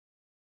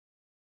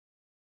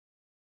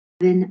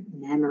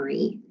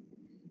memory.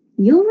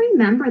 You'll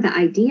remember the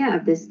idea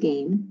of this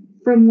game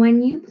from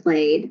when you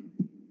played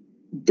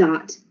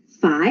dot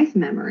 5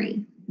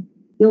 memory.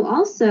 You'll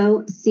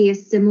also see a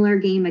similar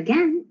game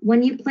again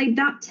when you played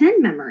dot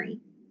 10 memory.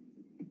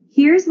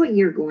 Here's what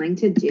you're going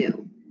to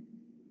do.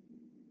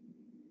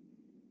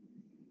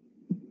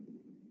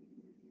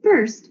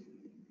 First,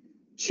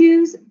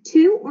 choose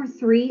 2 or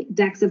 3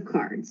 decks of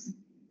cards.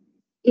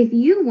 If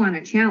you want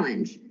a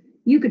challenge,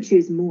 you could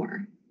choose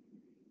more.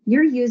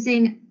 You're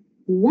using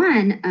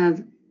 2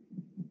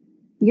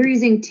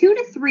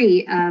 to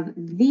 3 of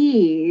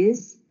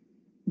these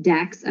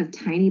decks of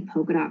tiny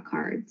polka dot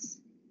cards.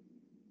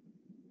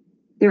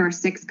 There are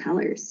 6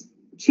 colors.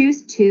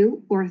 Choose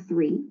 2 or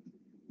 3,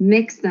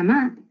 mix them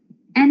up,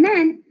 and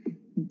then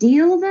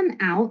deal them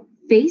out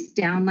face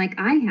down like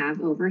I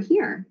have over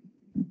here.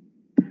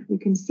 You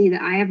can see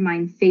that I have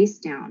mine face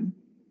down.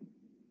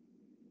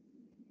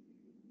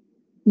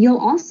 You'll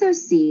also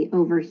see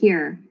over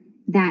here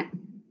that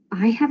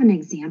I have an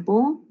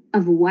example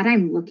of what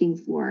I'm looking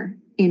for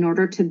in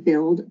order to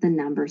build the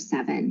number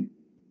 7.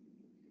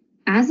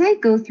 As I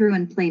go through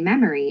and play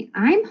memory,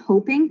 I'm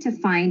hoping to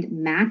find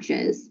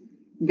matches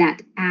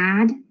that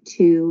add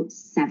to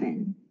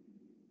 7.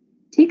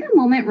 Take a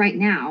moment right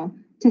now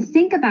to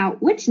think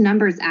about which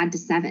numbers add to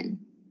 7.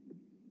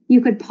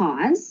 You could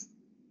pause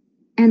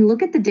and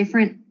look at the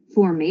different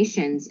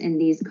formations in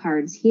these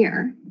cards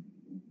here.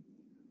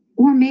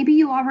 Or maybe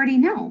you already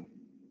know.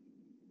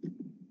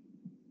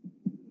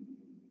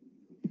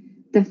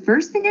 The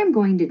first thing I'm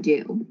going to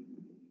do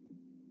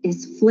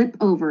is flip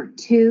over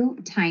 2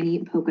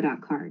 tiny polka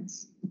dot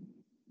cards.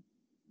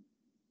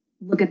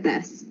 Look at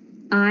this.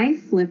 I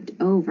flipped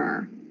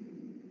over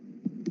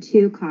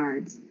 2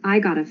 cards. I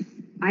got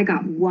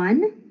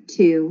 1,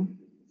 2,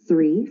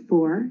 3,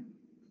 4,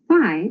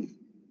 5,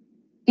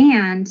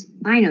 and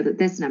I know that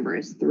this number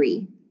is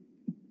 3.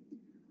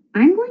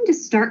 I'm going to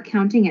start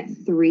counting at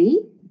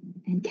 3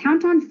 and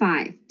count on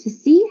 5 to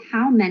see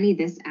how many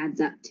this adds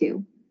up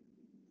to.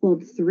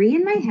 Hold 3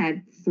 in my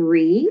head.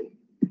 3,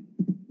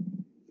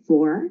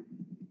 4,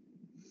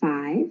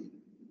 5,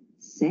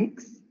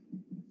 6,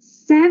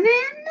 7,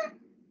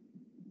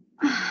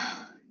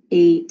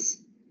 8.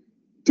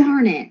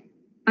 Darn it.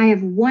 I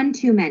have 1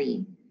 too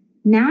many.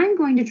 Now I'm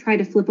going to try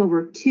to flip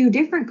over 2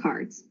 different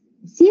cards.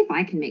 See if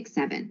I can make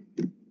 7.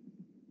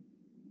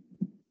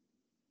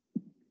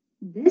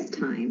 This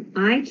time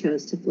I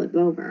chose to flip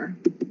over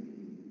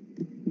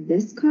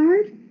this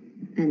card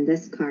and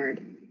this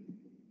card.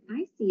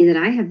 I see that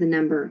I have the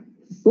number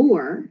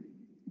 4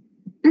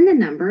 and the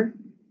number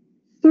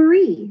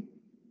 3.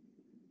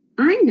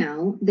 I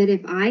know that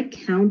if I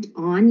count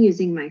on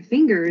using my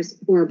fingers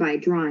or by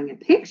drawing a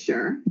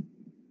picture,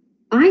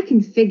 I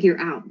can figure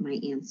out my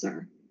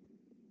answer.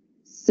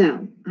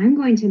 So I'm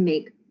going to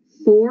make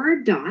 4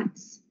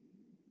 dots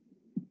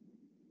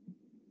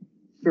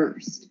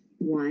first.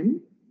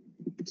 1,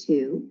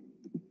 2,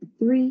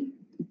 3,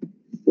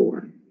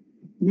 4.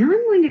 Now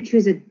I'm going to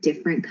choose a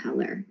different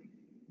color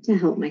to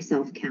help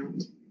myself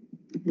count.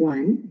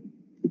 1,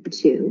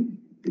 2,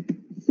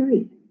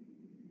 3.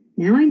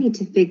 Now I need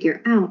to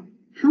figure out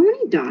how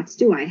many dots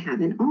do I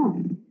have in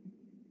all?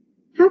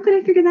 How could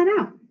I figure that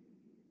out?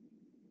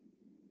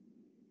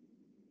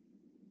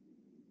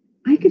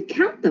 I could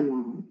count them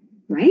all,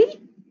 right?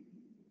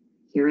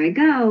 Here I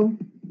go.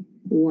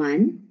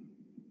 1,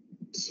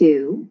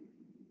 2,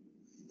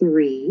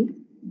 3,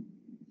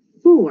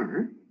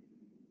 4,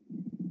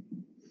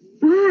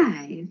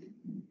 5,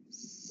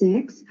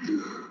 6.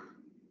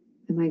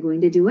 Am I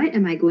going to do it?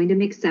 Am I going to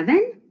make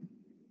 7?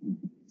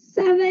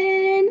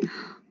 7.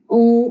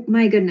 Oh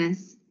my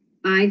goodness.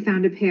 I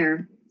found a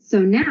pair.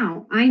 So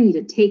now I need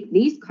to take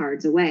these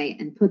cards away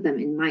and put them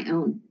in my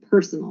own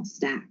personal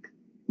stack.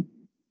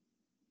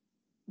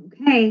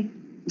 Okay,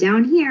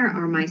 down here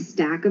are my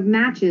stack of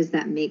matches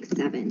that make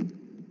 7.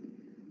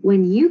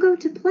 When you go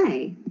to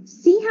play,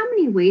 see how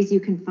many ways you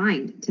can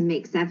find to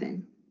make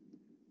 7.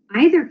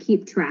 Either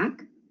keep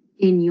track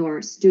in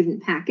your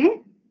student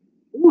packet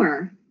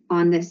or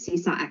on this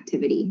seesaw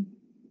activity.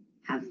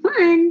 Have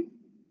fun!